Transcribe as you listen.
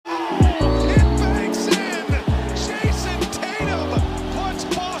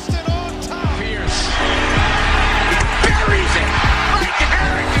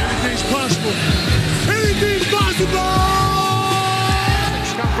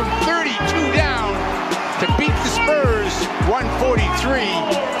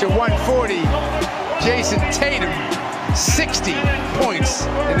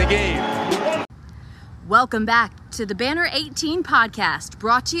Welcome back to the Banner 18 podcast,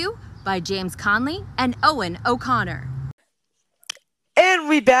 brought to you by James Conley and Owen O'Connor. And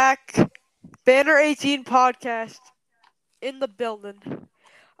we back. Banner 18 podcast in the building.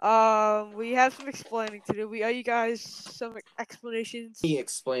 We have some explaining to do. We owe you guys some explanations.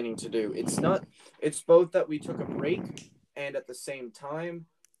 Explaining to do. It's both that we took a break and at the same time,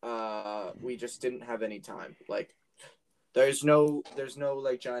 we just didn't have any time. Like, there's no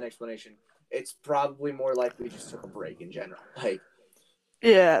like giant explanation. It's probably more like we just took a break in general. Like,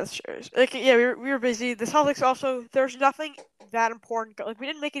 yeah, that's true. Like, yeah, we were busy. The Celtics also, there's nothing that important. Like, we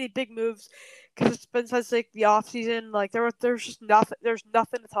didn't make any big moves because it's been since like the off season. Like, there's just nothing. There's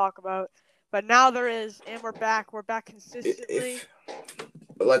nothing to talk about. But now there is, and we're back. We're back consistently.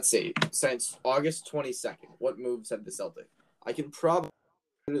 Let's see. Since August 22nd, what moves have the Celtics? I can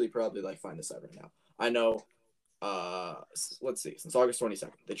probably find this out right now. I know. Let's see. Since August 22nd,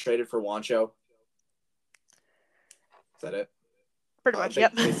 they traded for Juancho. Is that it? Pretty much, They,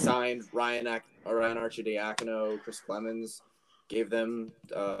 yep. They signed Ryan Arcidiacono, Chris Clemens, gave them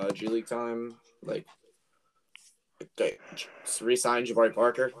G League time. Like, they re-signed Jabari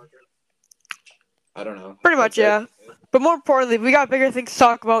Parker. I don't know. Pretty much, yeah. But more importantly, we got bigger things to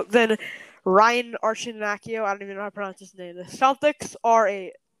talk about than Ryan Arcidiacono. I don't even know how to pronounce his name. The Celtics are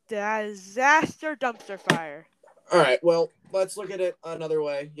a disaster dumpster fire. All right, well, let's look at it another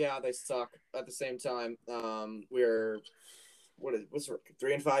way. Yeah, they suck. At the same time, we're what's the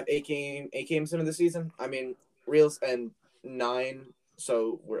record? 3-5, eight games into the season. I mean, reels and 9.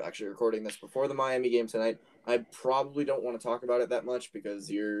 So we're actually recording this before the Miami game tonight. I probably don't want to talk about it that much because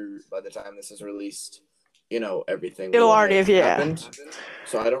by the time this is released, everything It'll already have happened.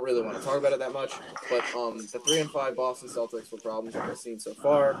 So I don't really want to talk about it that much. But the 3-5 Boston Celtics with problems that we've seen so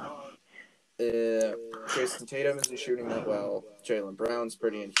far. Jason Tatum isn't shooting that well. Jaylen Brown's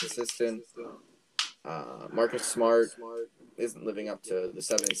pretty inconsistent. Marcus Smart isn't living up to the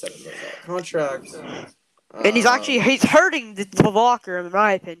 $77 million contract. And he's hurting the locker room, in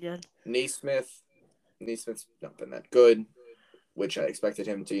my opinion. Nesmith's not been that good, which I expected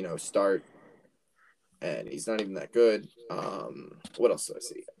him to, start. And he's not even that good. What else do I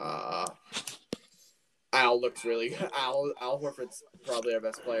see? Al looks really good. Al Horford's probably our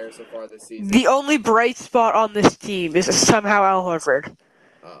best player so far this season. The only bright spot on this team is somehow Al Horford.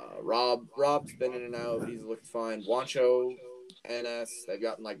 Rob's been in and out. He's looked fine. Juancho, NS, they've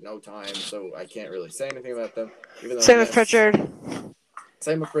gotten no time, so I can't really say anything about them. Same with Pritchard.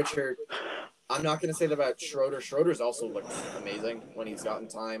 I'm not going to say that about Schroeder. Schroeder's also looked amazing when he's gotten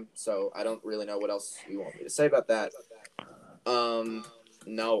time, so I don't really know what else you want me to say about that.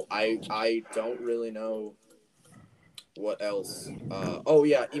 No, I don't really know what else. Ime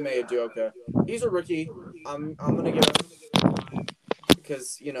Udoka. He's a rookie. I'm gonna give him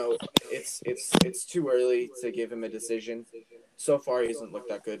because it's too early to give him a decision. So far, he hasn't looked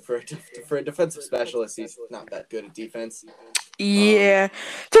that good for a defensive specialist. He's not that good at defense. Yeah.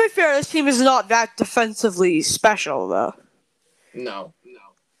 To be fair, this team is not that defensively special, though. No.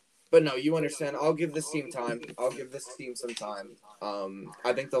 But no, you understand. I'll give this team time. I'll give this team some time.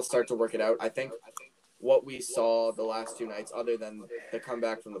 I think they'll start to work it out. I think what we saw the last 2 nights, other than the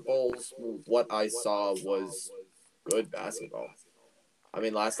comeback from the Bulls, what I saw was good basketball. I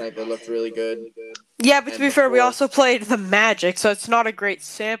mean, last night they looked really good. Yeah, but to be fair, we also played the Magic, so it's not a great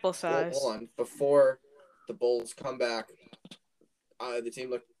sample size. Hold on. Before the Bulls come back, the team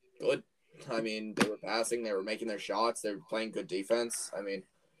looked good. I mean, they were passing, they were making their shots, they were playing good defense. I mean,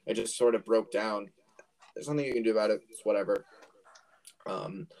 it just sort of broke down. There's nothing you can do about it. It's whatever.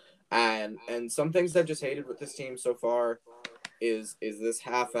 And some things I've just hated with this team so far is this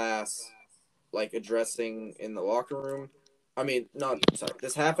half-ass addressing in the locker room. I mean,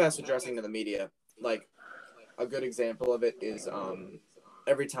 this half-ass addressing to the media. Like, a good example of it is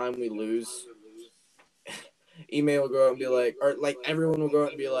every time we lose, Ime will go out and be everyone will go out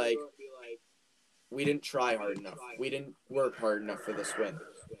and be like, we didn't try hard enough. We didn't work hard enough for this win.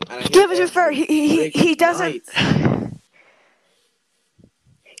 And yeah, but to be fair, he doesn't.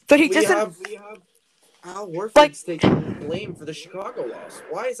 But he doesn't. We have Al Horford's taking blame for the Chicago loss.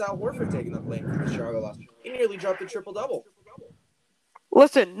 Why is Al Horford taking the blame for the Chicago loss? He nearly dropped a triple-double.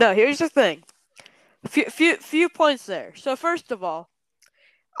 Listen, no, here's the thing. Few points there. So first of all,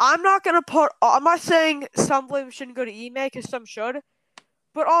 I'm not saying some blame shouldn't go to Ime because some should,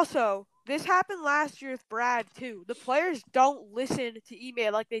 but also this happened last year with Brad too. The players don't listen to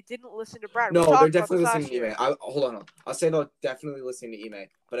Ime like they didn't listen to Brad. No, they're definitely listening to Ime. Hold on. I'll say they're definitely listening to Ime,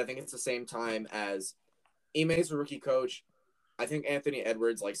 but I think it's the same time as Ime's a rookie coach. I think Anthony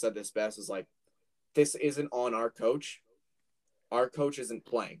Edwards said this best is this isn't on our coach. Our coach isn't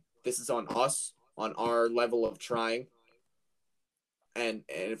playing. This is on us. on our level of trying, and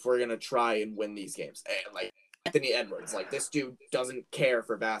if we're gonna try and win these games. And like Anthony Edwards, like this dude doesn't care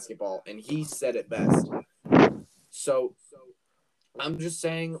for basketball, and he said it best. So I'm just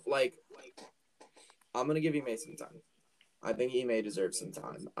saying, like, I'm gonna give Ime some time. I think Ime deserves some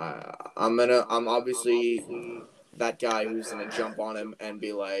time. I'm obviously that guy who's gonna jump on him and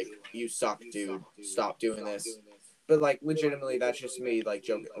be like, "You suck, dude. Stop doing this." But like, legitimately, that's just me, like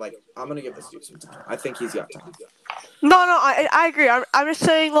joking. Like, I'm gonna give this dude some time. I think he's got time. No, I agree. I'm just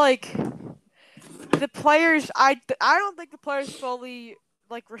saying, like, the players. I don't think the players fully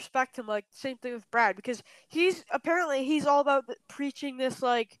like respect him. Like, same thing with Brad, because he's all about preaching this,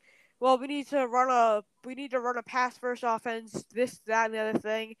 like, well, we need to run a pass first offense, this, that, and the other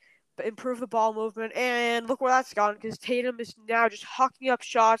thing, but improve the ball movement. And look where that's gone, because Tatum is now just hucking up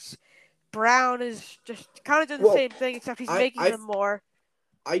shots. Brown is just kind of doing the same thing, except he's making them more.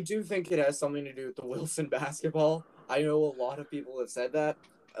 I do think it has something to do with the Wilson basketball. I know a lot of people have said that,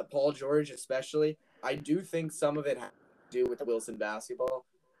 Paul George especially. I do think some of it has to do with Wilson basketball,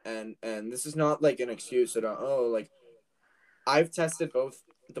 and this is not like an excuse at like, I've tested both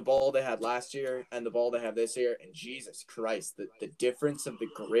the ball they had last year and the ball they have this year, and Jesus Christ, the difference of the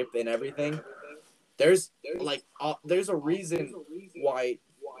grip and everything. There's a reason why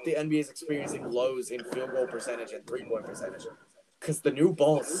the NBA is experiencing lows in field goal percentage and 3-point percentage, because the new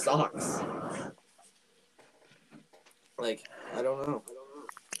ball sucks. Like, I don't know.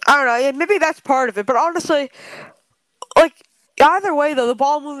 Yeah, maybe that's part of it, but honestly, like, either way though, the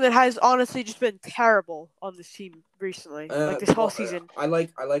ball movement has honestly just been terrible on this team recently, like this whole season. I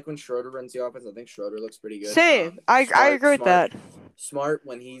like when Schroeder runs the offense. I think Schroeder looks pretty good. Same. I agree with that. Smart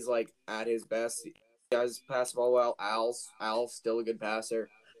when he's like at his best. He guys pass the ball well. Al's still a good passer.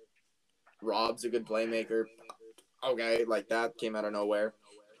 Rob's a good playmaker. Okay, like that came out of nowhere.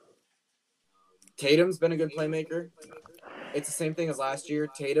 Tatum's been a good playmaker. It's the same thing as last year.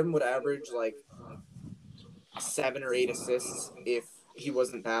 Tatum would average like 7 or 8 assists if he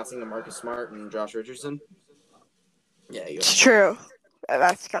wasn't passing to Marcus Smart and Josh Richardson. Yeah, it's true.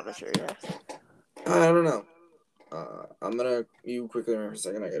 That's kind of true. Yeah. I don't know. You quickly remember a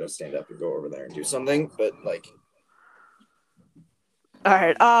second. I gotta stand up and go over there and do something. But like, all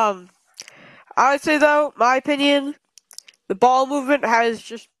right. I would say though, my opinion, the ball movement has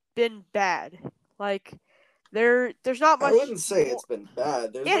just been bad. Like, there's not much. I wouldn't say it's been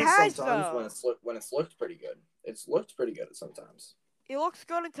bad. There's been some times when it's looked pretty good. It's looked pretty good sometimes. It looks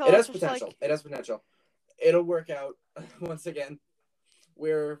good until it has potential. Like... It has potential. It'll work out. Once again,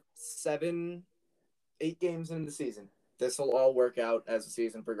 we're 7-8 games into the season. This will all work out as the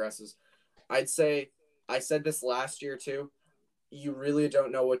season progresses. I'd say, I said this last year too, you really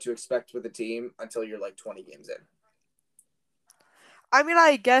don't know what to expect with a team until you're like 20 games in. I mean,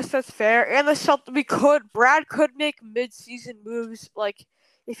 I guess that's fair. And Brad could make mid-season moves, like,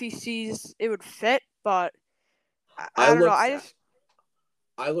 if he sees it would fit, but I don't know.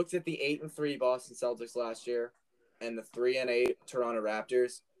 I looked at the 8-3 Boston Celtics last year and the 3-8 Toronto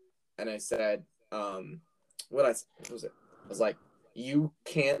Raptors, and I said, what was it? I was like, you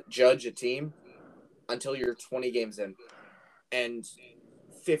can't judge a team until you're 20 games in. And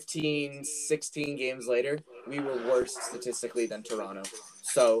 15, 16 games later, we were worse statistically than Toronto.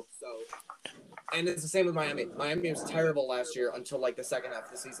 So, and it's the same with Miami. Miami was terrible last year until like the second half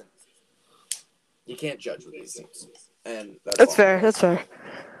of the season. You can't judge with these teams. And that's fair. That's fair.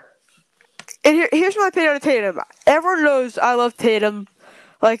 And here's my opinion on Tatum. Everyone knows I love Tatum.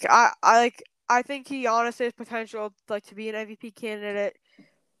 Like, I think he honestly has potential, like, to be an MVP candidate,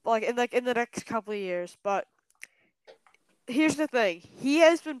 like in the next couple of years. But here's the thing: he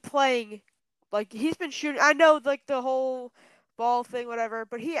has been playing, like, he's been shooting. I know, like, the whole ball thing, whatever.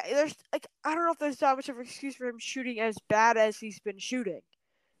 But there's, like, I don't know if there's that much of an excuse for him shooting as bad as he's been shooting,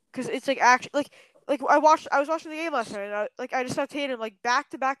 because it's like actually like I was watching the game last night, and I just saw Tatum, like,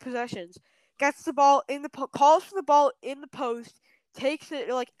 back-to-back possessions, gets the ball in the calls for the ball in the post. Takes it,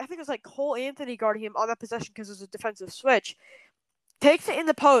 like, I think it was like Cole Anthony guarding him on that possession because it was a defensive switch. Takes it in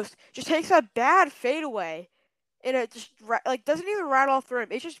the post, just takes a bad fadeaway, and it just like doesn't even rattle off the rim.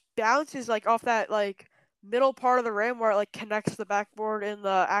 It just bounces, like, off that, like, middle part of the rim where it, like, connects the backboard and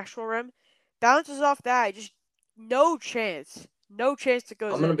the actual rim. Bounces off that, just no chance it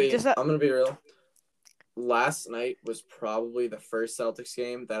goes in. I'm gonna be real. Last night was probably the first Celtics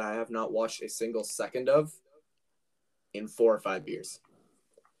game that I have not watched a single second of in 4 or 5 years.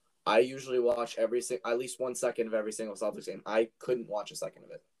 I usually watch at least 1 second of every single Celtics game. I couldn't watch a second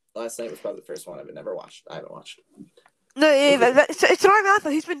of it. Last night was probably the first one I haven't watched. No, it's not math.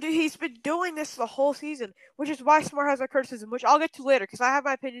 He's been doing this the whole season, which is why Smart has that criticism, which I'll get to later because I have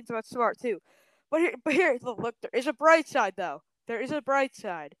my opinions about Smart too. But here, look, there is a bright side though. There is a bright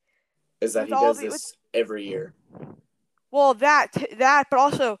side. Is that With he all does the this every year. well, but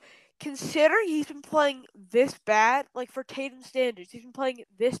also considering he's been playing this bad, like for Tatum standards, he's been playing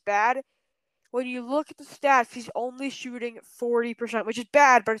this bad. When you look at the stats, he's only shooting 40%, which is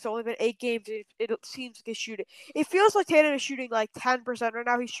bad, but it's only been 8 games. It seems like he's shooting. It feels like Tatum is shooting like 10% right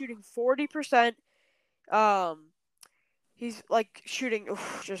now. He's shooting 40%. Um, he's like shooting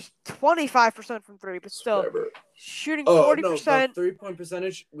just 25% from three, but still Whatever. shooting Oh no, the 40%. 3-point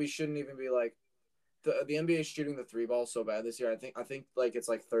percentage. We shouldn't even be like the NBA is shooting the three ball so bad this year. I think like it's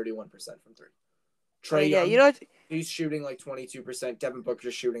like 31% from three. Trae Yeah, Young, he's shooting like 22%. Devin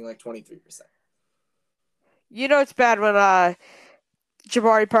Booker's shooting like 23%. It's bad when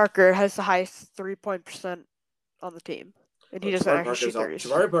Jabari Parker has the highest 3-point percent on the team, and he doesn't actually shoot threes.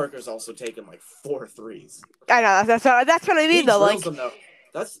 Jabari Parker's also taken like 4 threes. I know that's what I mean He though. drills Like them though.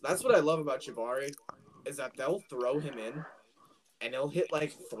 That's what I love about Jabari, is that they'll throw him in, and he'll hit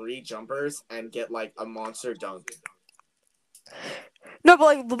like 3 jumpers and get like a monster dunk. no, but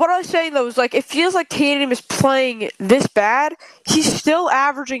like what I was saying though is like it feels like Tatum is playing this bad. He's still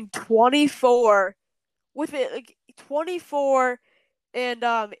averaging 24 with it, like 24 and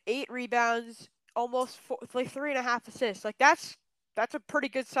 8 rebounds, almost like 3.5 assists. Like that's a pretty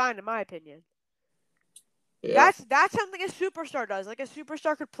good sign in my opinion. Yeah. That's something a superstar does. Like a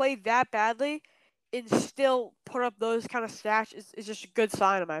superstar could play that badly and still put up those kind of stats is just a good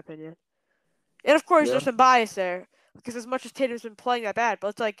sign in my opinion. And of course, there's some bias there because as much as Tatum's been playing that bad, but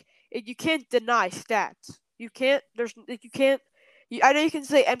it's like you can't deny stats. You can't. I know you can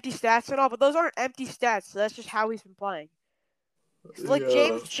say empty stats and all, but those aren't empty stats. So that's just how he's been playing. Like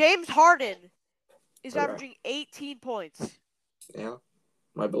James Harden is averaging 18 points. Yeah,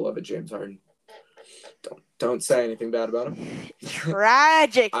 my beloved James Harden. Don't say anything bad about him.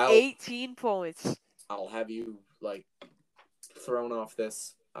 Tragic 18 points. I'll have you like thrown off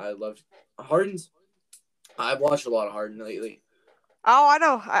this. I love Harden's. I've watched a lot of Harden lately. Oh, I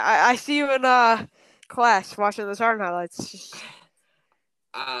know. I see you in class watching those Harden highlights.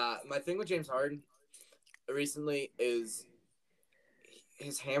 My thing with James Harden recently is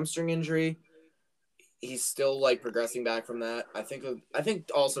his hamstring injury. He's still like progressing back from that. I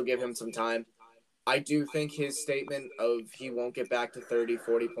think also give him some time. I do think his statement of he won't get back to 30,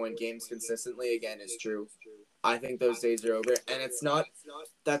 40-point games consistently again is true. I think those days are over, and it's not.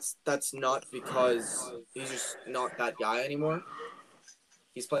 That's not because he's just not that guy anymore.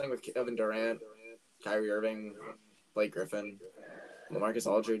 He's playing with Kevin Durant, Kyrie Irving, Blake Griffin, LaMarcus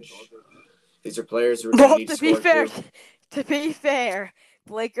Aldridge. These are players who are going to need to score too. To be fair,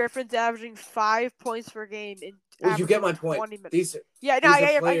 Blake Griffin's averaging 5 points per game in. Well, you get my point. These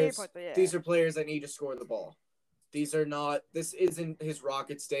are players that need to score the ball. These are not. This isn't his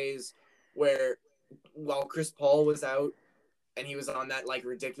Rockets days, where while Chris Paul was out and he was on that like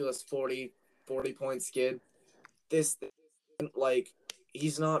ridiculous 40-point skid. This like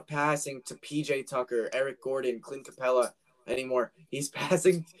he's not passing to PJ Tucker, Eric Gordon, Clint Capella anymore. He's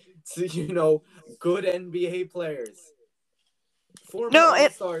passing to good NBA players. Former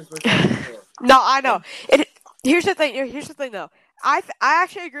All-Stars were No, I know. Here's the thing though. I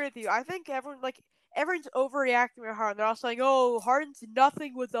actually agree with you. I think everyone's overreacting with Harden. They're all saying, "Oh, Harden's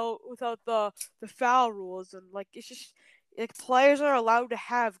nothing without the foul rules," and like it's just like players are allowed to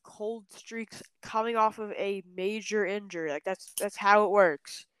have cold streaks coming off of a major injury. Like that's how it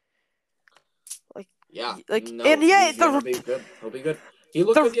works. Like yeah, he'll be good. He'll be good. He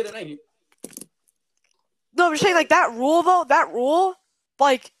looked good the other night. No, I'm just saying like that rule,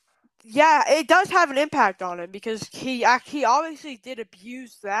 like. Yeah, it does have an impact on him because he obviously did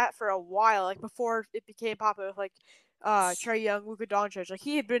abuse that for a while, like before it became popular with like Trae Young, Luka Doncic. Like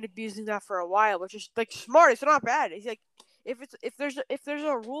he had been abusing that for a while, which is like smart. It's not bad. He's like if there's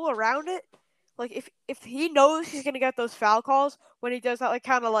a rule around it, like if he knows he's gonna get those foul calls when he does that, like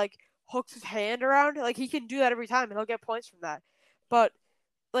kind of like hooks his hand around, like he can do that every time and he'll get points from that. But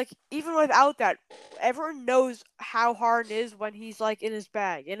like even without that, everyone knows how Harden is when he's like in his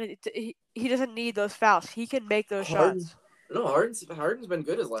bag, and he doesn't need those fouls. He can make those shots. No, Harden's been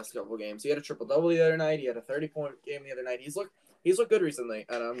good his last couple games. He had a triple-double the other night. He had a 30-point game the other night. He's looked good recently.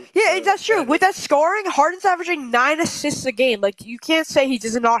 And that's true. With that scoring, Harden's averaging 9 assists a game. Like you can't say he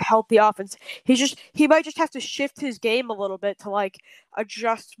does not help the offense. He might just have to shift his game a little bit to like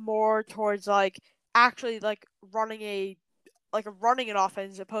adjust more towards like actually like running an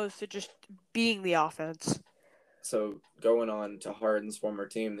offense as opposed to just being the offense. So going on to Harden's former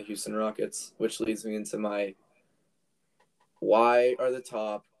team, the Houston Rockets, which leads me into my why are the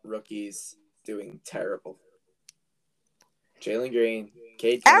top rookies doing terrible? Jalen Green,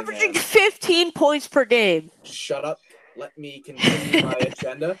 Cade Averaging Cunningham. 15 points per game. Shut up. Let me continue my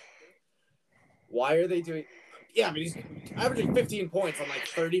agenda. Why are they doing? Yeah, but he's averaging 15 points on like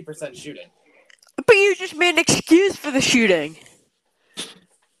 30% shooting. But you just made an excuse for the shooting.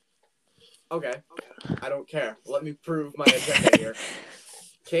 Okay, I don't care. Let me prove my agenda here.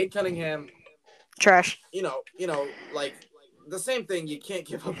 Cade Cunningham, Trash. you know, like the same thing. You can't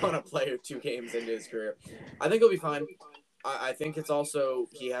give up on a player 2 games into his career. I think he'll be fine. I think it's also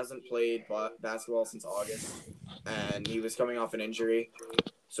he hasn't played basketball since August, and he was coming off an injury,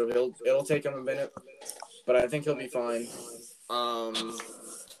 so it'll take him a minute, but I think he'll be fine.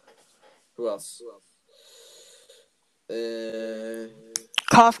 Who else?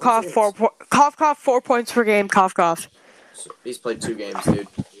 Cough, 4 points per game. Cough, cough. He's played 2 games, dude.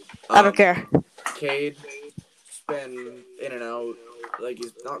 I don't care. Cade, been in and out. Like,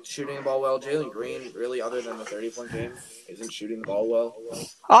 he's not shooting the ball well. Jalen Green, really, other than the 30-point game, isn't shooting the ball well.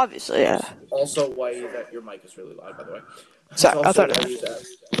 Obviously, yeah. Also, why your mic is really loud, by the way. Sorry,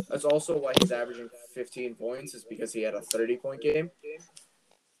 That's also why he's averaging 15 points, is because he had a 30-point game.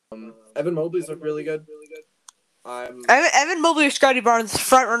 Evan Mobley's looked really good. Evan Mobley or Scotty Barnes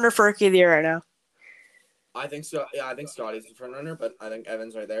front runner for Rookie of the Year right now. I think so. Yeah, I think Scotty's the front runner, but I think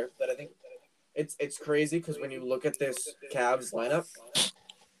Evan's right there. But I think it's crazy because when you look at this Cavs lineup,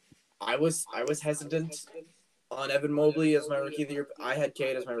 I was hesitant on Evan Mobley as my Rookie of the Year. I had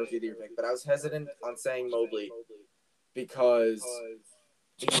Cade as my Rookie of the Year pick, but I was hesitant on saying Mobley because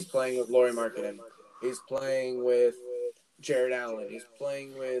he's playing with Lauri Markkanen. He's playing with Jared Allen. He's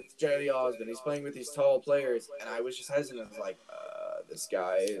playing with Jerry Osmond. He's playing with these tall players, and I was just hesitant. I was like, this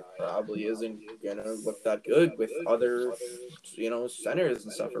guy probably isn't gonna look that good with other, centers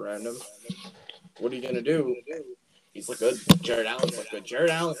and stuff around him. What are you gonna do? He's looked good. Jared Allen's looked good. Jared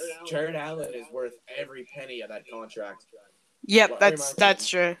Allen is worth every penny of that contract. Yep, that's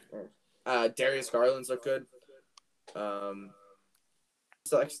true. Darius Garland's looked good.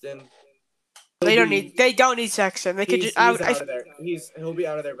 Sexton. They don't need Sexton. They could just out of there. He'll be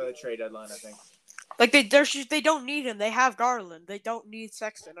out of there by the trade deadline, I think. Like they don't need him. They have Garland. They don't need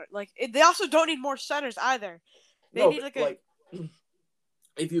Sexton. Like they also don't need more centers either. They need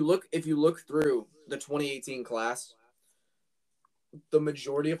if you look through the 2018 class, the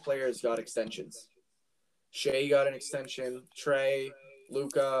majority of players got extensions. Shea got an extension. Trey,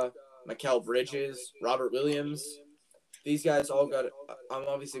 Luka, Mikal Bridges, Robert Williams. These guys all got. I'm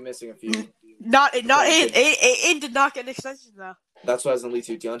obviously missing a few. Ayton did not get an extension though. That's what I was gonna lead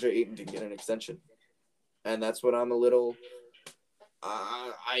to. DeAndre Ayton didn't get an extension, and that's what I'm a little.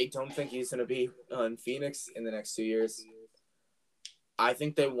 I don't think he's gonna be on Phoenix in the next 2 years. I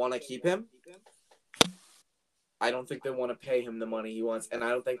think they want to keep him. I don't think they want to pay him the money he wants, and I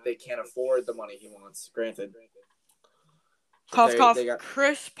don't think they can afford the money he wants. Granted. They got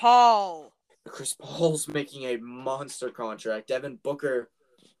Chris Paul. Chris Paul's making a monster contract. Devin Booker.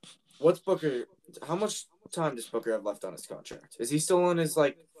 What's Booker? How much time does Booker have left on his contract? Is he still on his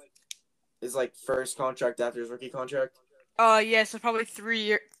first contract after his rookie contract? Yeah, so probably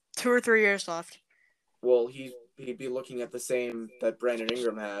 2 or 3 years left. Well, he'd be looking at the same that Brandon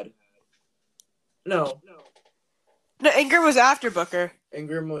Ingram had. No, Ingram was after Booker.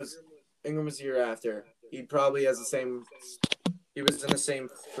 Ingram was a year after. He probably has the same. He was in the same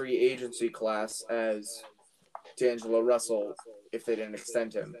free agency class as D'Angelo Russell if they didn't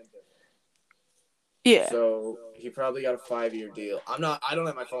extend him. Yeah. So he probably got a 5-year deal. I don't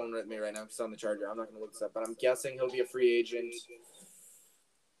have my phone with me right now because it's on the charger. I'm not going to look this up, but I'm guessing he'll be a free agent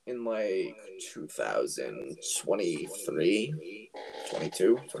in 2023,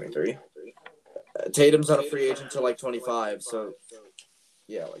 22, 23. Tatum's not a free agent till 25, so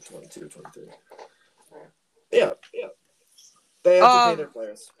yeah, 22, 23. Yeah. They have to pay their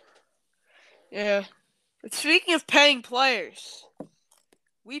players. Yeah. But speaking of paying players,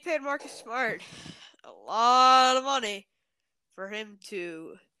 we paid Marcus Smart a lot of money for him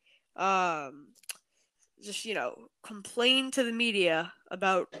to complain to the media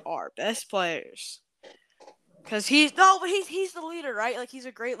about our best players. Because he's the leader, right? Like, he's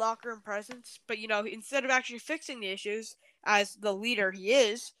a great locker room presence. But, instead of actually fixing the issues as the leader he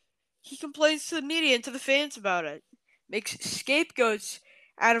is, he complains to the media and to the fans about it. Makes scapegoats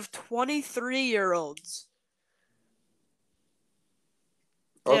out of 23-year-olds.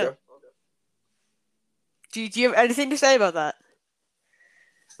 Okay. Yeah. Do you have anything to say about that?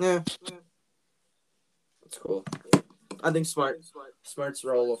 Yeah. That's cool. I think Smart's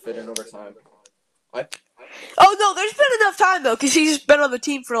role will fit in over time. Oh, no, there's been enough time, though, because he's been on the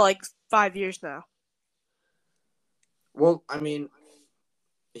team for, 5 years now. Well, I mean,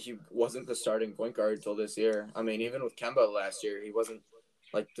 he wasn't the starting point guard till this year. I mean, even with Kemba last year, he wasn't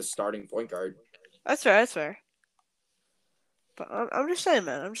like the starting point guard. That's fair. That's fair. But I'm just saying,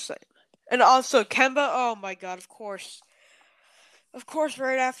 man. I'm just saying. And also Kemba. Oh my God! Of course.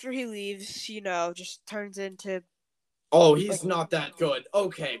 Right after he leaves, just turns into. Oh, he's not that good.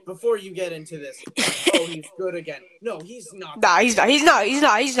 Okay, before you get into this, oh, he's good again. No, he's not. Nah, he's not. He's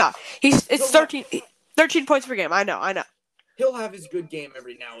not. It's So 13 points per game. I know. He'll have his good game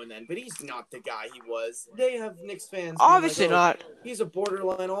every now and then, but he's not the guy he was. They have Knicks fans. Obviously not. He's a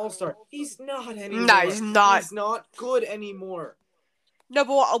borderline all-star. He's not anymore. Nah, he's not. He's not good anymore. No,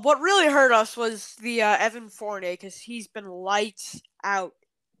 but what really hurt us was the Evan Fournier, because he's been lights out.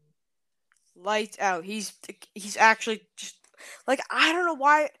 Lights out. He's actually just I don't know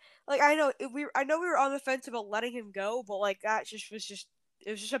why. I know we were on the fence about letting him go, but that was just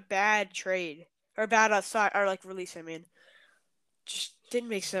a bad trade or bad outside or release. I mean, just didn't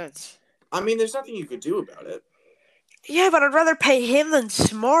make sense. I mean, there's nothing you could do about it. Yeah, but I'd rather pay him than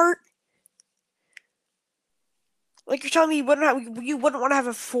Smart. You're telling me you wouldn't want to have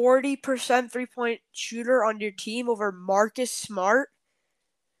a 40% 3-point shooter on your team over Marcus Smart?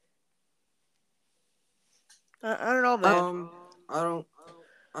 I don't know, man. I don't.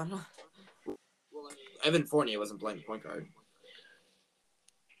 Evan Fournier wasn't playing point guard.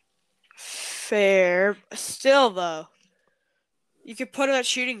 Fair. Still, though, you could put him at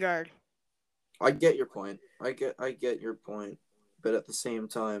shooting guard. I get your point. I get your point, but at the same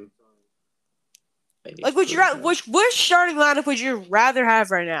time, which starting lineup would you rather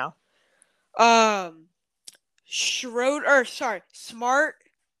have right now? Smart,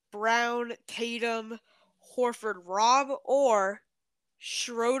 Brown, Tatum, Horford, Rob, or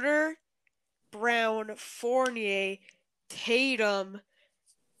Schroeder, Brown, Fournier, Tatum.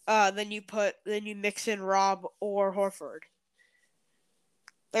 Then you mix in Rob or Horford.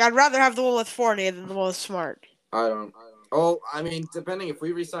 I'd rather have the one with Fournier than the one with Smart. I don't. Oh, I mean, depending if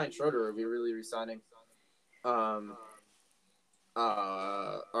we re-sign Schroeder, are we really re-signing? Are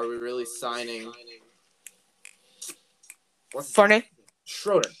we really signing? What's Fournier?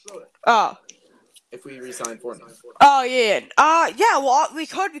 Schroeder. Oh. If we re-sign Fournier. Oh yeah. Yeah. Well, we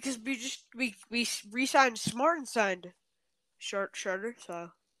could because we re-signed Smart and signed Schroeder.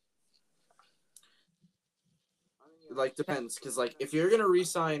 So. Depends, because if you're gonna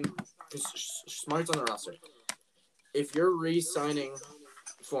re-sign, because Smart's on the roster. If you're re-signing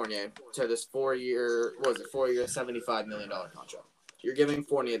Fournier to this 4-year, $75 million contract, you're giving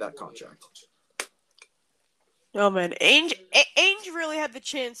Fournier that contract. Oh man, Ainge really had the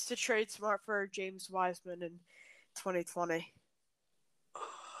chance to trade Smart for James Wiseman in 2020.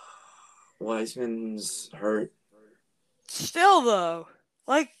 Wiseman's hurt. Still though,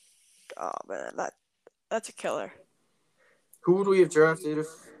 oh man, that's a killer. Who would we have drafted if?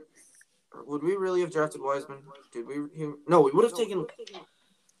 Would we really have drafted Wiseman? Did we? No, we would have taken.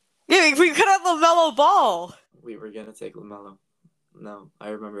 Yeah, we could have LaMelo Ball. We were gonna take LaMelo. No, I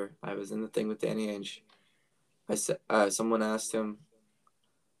remember. I was in the thing with Danny Ainge. I said, someone asked him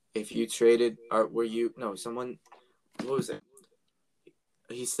if you traded, or were you? No, someone. What was it?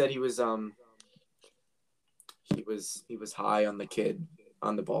 He said he was high on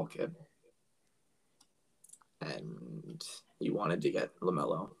the ball kid, and he wanted to get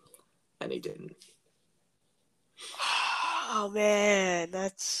LaMelo, and he didn't. Oh man,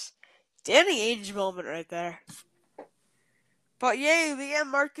 that's Danny Ainge moment right there. But yay, we got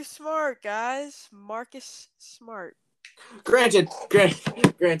Marcus Smart, guys. Marcus Smart. Granted.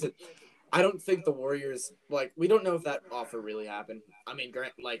 I don't think the Warriors we don't know if that offer really happened. I mean,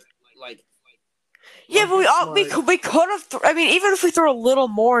 yeah, but we could have. Even if we throw a little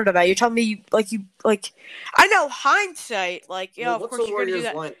more into that, you're telling me I know hindsight. Of course you're gonna do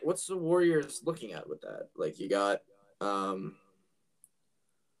that. What's the Warriors looking at with that? You got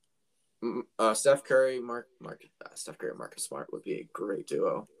Steph Curry, Marcus Smart would be a great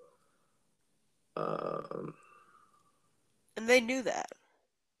duo. And they knew that.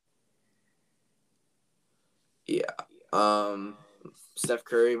 Yeah. Steph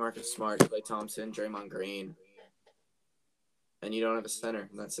Curry, Marcus Smart, Klay Thompson, Draymond Green, and you don't have a center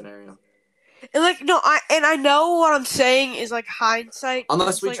in that scenario. And I know what I'm saying is hindsight.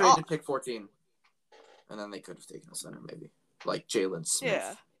 Unless we traded pick 14, and then they could have taken a center maybe, Jalen Smith.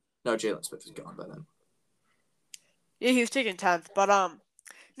 Yeah. No, Jalen Smith is gone by then. Yeah, he was taking 10th, but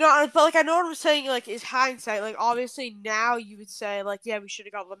no, but I know what I'm saying. Is hindsight. Obviously now you would say yeah, we should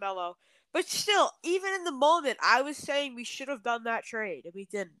have got LaMelo. But still, even in the moment, I was saying we should have done that trade, and we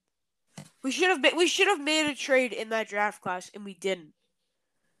didn't. We should have made a trade in that draft class, and we didn't.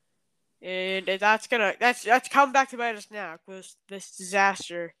 and that's come back to bite us now because this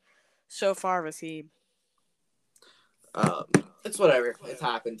disaster so far of a team. It's whatever. It's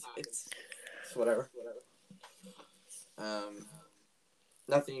happened. It's whatever.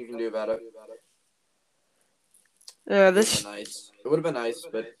 Nothing you can do about it. This Nice. It would have been nice,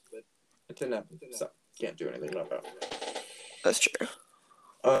 but it didn't happen. So can't do anything about it. That's true.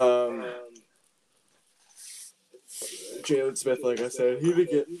 Jalen Smith, like I said, he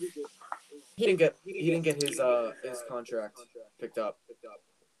didn't get his contract picked up.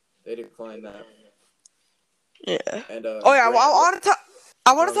 They declined that. Yeah. And oh yeah, I want to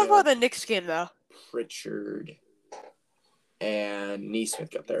talk about the Knicks game though. Pritchard and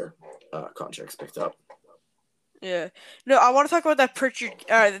Neesmith got their contracts picked up. Yeah. No, I want to talk about that Pritchard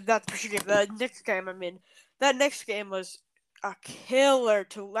game, the Knicks game. I mean, that Knicks game was a killer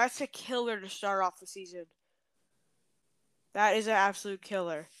that's a killer to start off the season. That is an absolute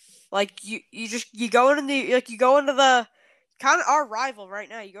killer. Like you go into the kind of our rival right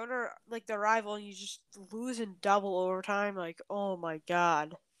now. You go to like the rival and you just lose in double overtime. Like, oh my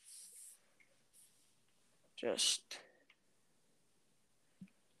god.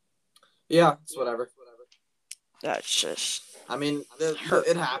 Yeah, it's whatever. That's just. I mean,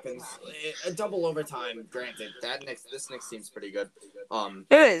 it happens. Double overtime, granted. This Knicks team's pretty good. It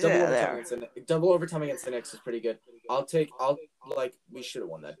is. Double overtime against the Knicks is pretty good. We should have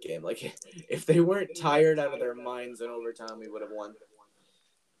won that game. Like, if they weren't tired out of their minds in overtime, we would have won.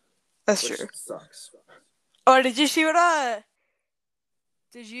 That's true. Sucks. Oh, did you see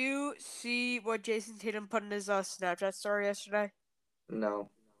what Jason Tatum put in his Snapchat story yesterday? No.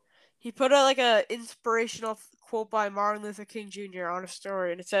 He put a inspirational quote by Martin Luther King Jr. on a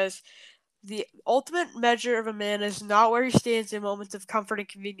story, and it says, "The ultimate measure of a man is not where he stands in moments of comfort and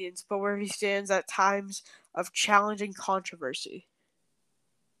convenience, but where he stands at times of challenging controversy."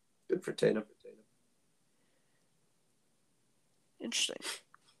 Good for Tatum. Interesting.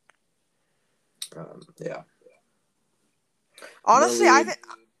 Yeah. Honestly, I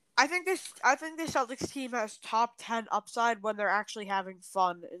think this Celtics team has top 10 upside when they're actually having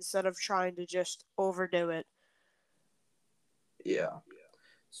fun instead of trying to just overdo it. Yeah.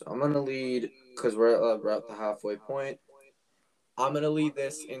 So I'm gonna lead because we're at the halfway point. I'm gonna lead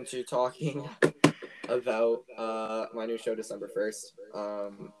this into talking about my new show December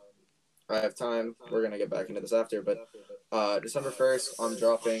 1st. I have time. We're gonna get back into this after, but December 1st, I'm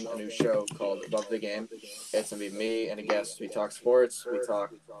dropping a new show called Above the Game. It's gonna be me and a guest. We talk sports. We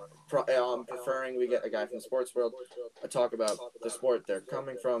talk. Preferring we get a guy from the sports world. I talk about the sport they're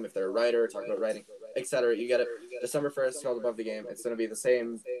coming from, if they're a writer, talk about writing, etc. You get it. December 1st, called Above the Game. It's gonna be the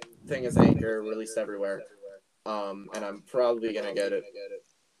same thing as Anchor, released everywhere. And I'm probably gonna get it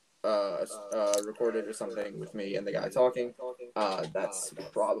recorded or something with me and the guy talking. That's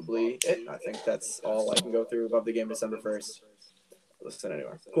probably it. I think that's all I can go through Above the Game December 1st. Listen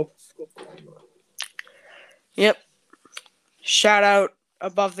anyway. Cool. Yep. Shout out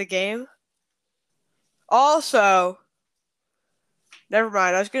Above the Game. Also, never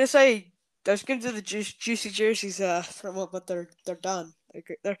mind. I was gonna do the Juicy Jerseys but they're done.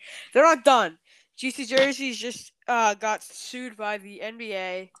 They're not done. Juicy Jerseys just got sued by the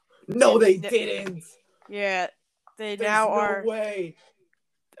NBA. No, they didn't. Yeah, they There's now no are. way.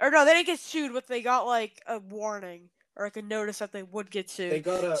 Or no, they didn't get sued, but they got a warning or a notice that they would get sued. They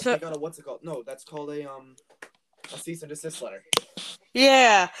got a what's it called? No, that's called a cease and desist letter.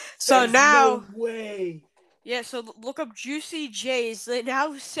 Yeah. So There's now. No way. Yeah. So look up Juicy J's. They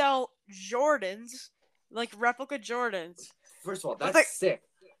now sell Jordans, like replica Jordans. First of all, that's sick.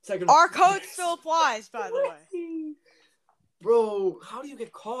 Second, our code still applies, by the way. Bro, how do you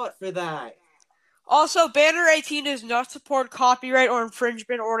get caught for that? Also, Banner 18 does not support copyright or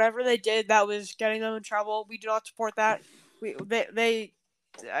infringement or whatever they did that was getting them in trouble. We do not support that. I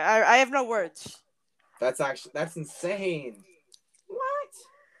have no words. That's insane. What?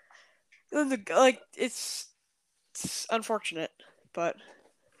 It's unfortunate, but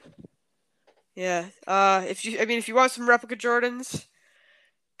yeah. If you want some replica Jordans,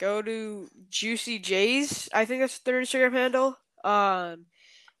 go to Juicy J's. I think that's their Instagram handle.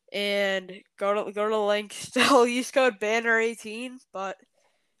 And go to the link. Still use code Banner18, but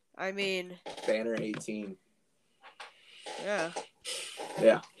I mean Banner 18. Yeah.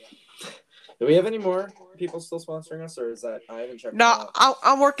 Yeah. Do we have any more people still sponsoring us, or is that I haven't checked? No,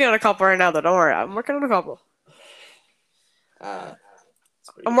 I'm working on a couple right now. Though, don't worry. I'm working on a couple. I'm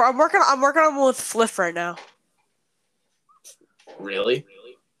working on one with Fliff right now. Really?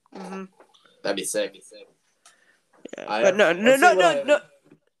 Mhm. That'd be sick. Yeah, but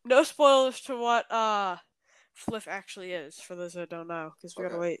no spoilers to what Fliff actually is for those that don't know, because we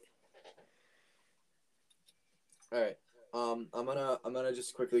gotta wait. All right. I'm gonna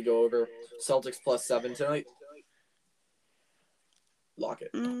just quickly go over Celtics +7 tonight. Lock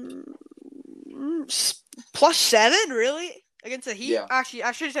it. +7, really? Against the Heat? Yeah. Actually,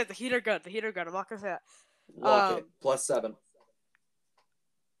 I should have said the Heat are good. The Heat are good. I'm not gonna say that. Lock it. +7.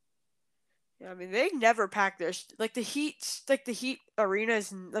 Yeah, I mean they never pack their the Heat arena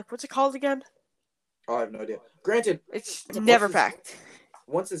is what's it called again? Oh, I have no idea. Granted, It's never packed.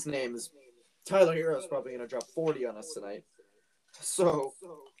 Once his name is Tyler Hero's probably gonna drop 40 on us tonight. So.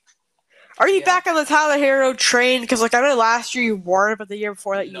 Are you back on the Tyler Hero train? Because I know last year you weren't, but the year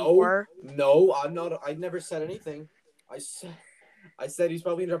before that you were. No, I'm not. I never said anything. I said he's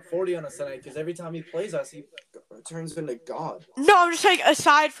probably gonna drop 40 on us tonight because every time he plays us, he turns into God. No, I'm just saying.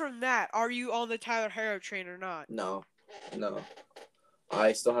 Aside from that, are you on the Tyler Hero train or not? No.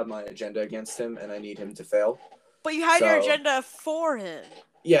 I still have my agenda against him, and I need him to fail. But you had your agenda for him.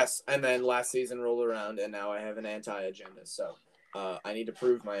 Yes, and then last season rolled around, and now I have an anti-agenda. So I need to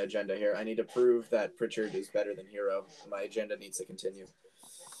prove my agenda here. I need to prove that Pritchard is better than Hero. My agenda needs to continue.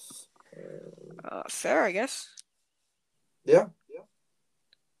 Fair, I guess. Yeah.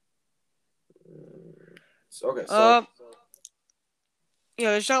 Okay. So.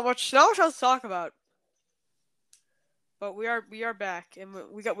 There's not much else to talk about. But we are back, and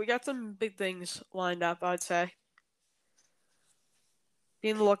we got some big things lined up. I'd say.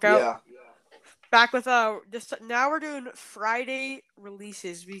 Be on the lookout. Yeah. Back with now we're doing Friday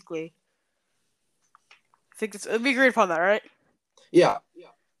releases weekly. I think it'll be agreed upon that, right? Yeah.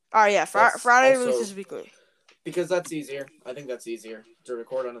 All right, yeah. Friday releases weekly. Because that's easier. I think that's easier to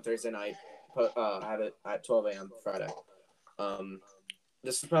record on a Thursday night. Have it at 12 a.m. Friday.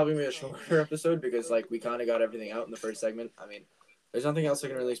 This is probably gonna be a shorter episode because we kind of got everything out in the first segment. I mean, there's nothing else I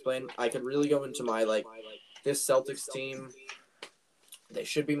can really explain. I could really go into my this Celtics team. They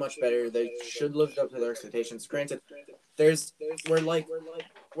should be much better. They should live up to their expectations. Granted, we're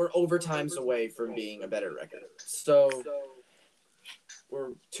overtimes away from being a better record. So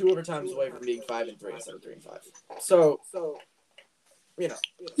we're 2 overtimes away from being 5-3 instead of 3-5. So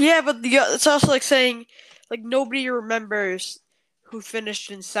Yeah, but it's also saying nobody remembers who finished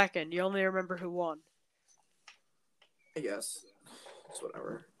in second. You only remember who won. I guess it's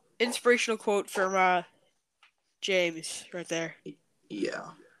whatever. Inspirational quote from James right there.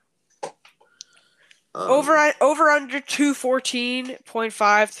 Yeah. Over under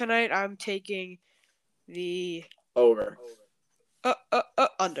 214.5 tonight. I'm taking the over.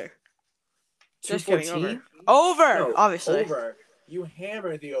 Under. Just kidding. Over. No, obviously. Over. You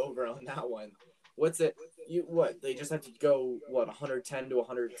hammer the over on that one. What's it? They just have to go 110 to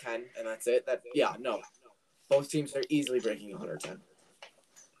 110, and that's it. No. Both teams are easily breaking 110.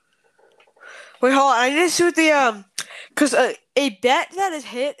 Wait, hold on. I need to see what the because a bet that is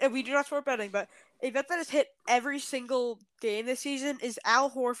hit, and we do not sport betting, but a bet that is hit every single game this season is Al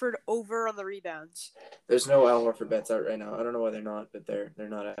Horford over on the rebounds. There's no Al Horford bets out right now. I don't know why they're not, but they're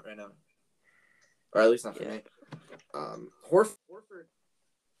not out right now, or at least not for me. Horford.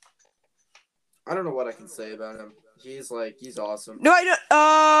 I don't know what I can say about him. He's awesome. No, I don't.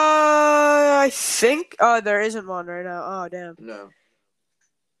 I think. Oh, there isn't one right now. Oh, damn. No.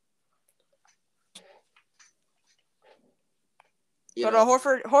 But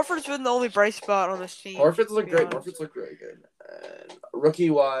Horford's been the only bright spot on this team. Horford's look great. Horford's look very good. And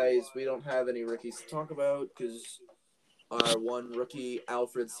rookie-wise, we don't have any rookies to talk about because our one rookie,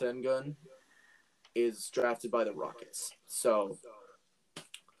 Alfred Sengun, is drafted by the Rockets. So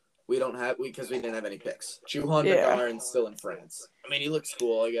we don't have because we didn't have any picks. Juhan Gagarin's still in France. I mean, he looks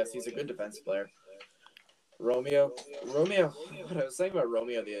cool. I guess he's a good defensive player. Romeo. What I was saying about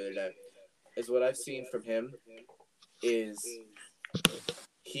Romeo the other day is what I've seen from him is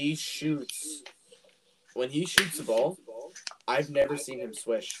he shoots. When he shoots the ball, I've never seen him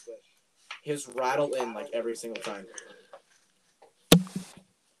swish. His rattle in every single time.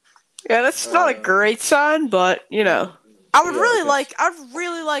 Yeah, that's not a great sign, but I would really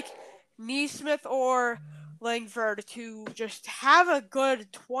like Neesmith or Langford to just have a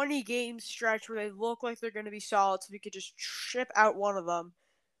good 20-game stretch where they look like they're going to be solid, so we could just ship out one of them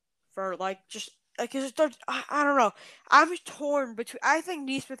for I don't know. I'm torn between. I think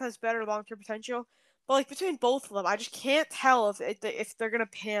Neesmith has better long-term potential, but between both of them, I just can't tell if they're gonna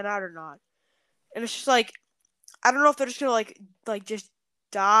pan out or not. And it's just I don't know if they're just gonna just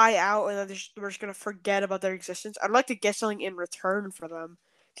die out and then we're just gonna forget about their existence. I'd like to get something in return for them,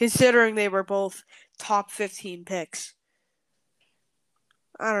 considering they were both top 15 picks.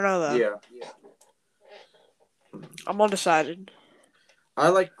 I don't know though. Yeah. I'm undecided. I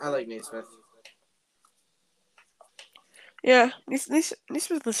like Neesmith. Yeah,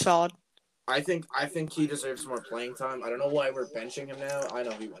 Neesmith is solid. I think he deserves more playing time. I don't know why we're benching him now. I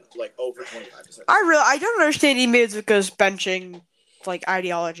know he went like over 25 to 7. I don't understand Imezuka's benching like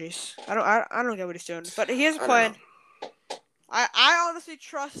ideologies. I don't get what he's doing, but he is I don't playing. know. I honestly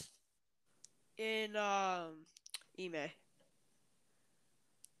trust in Ime.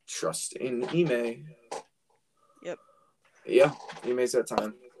 Trust in Ime. Yep. Yeah, Ime's that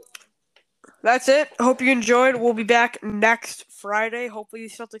time. That's it. Hope you enjoyed. We'll be back next Friday. Hopefully, the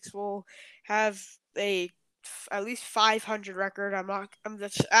Celtics will have at least 500 record. I'm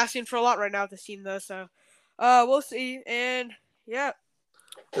just asking for a lot right now with this team though. So, we'll see. And yeah,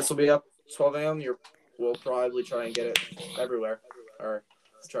 this will be up 12 a.m. We'll probably try and get it everywhere, or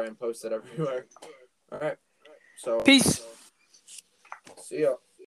try and post it everywhere. All right. So peace. See ya.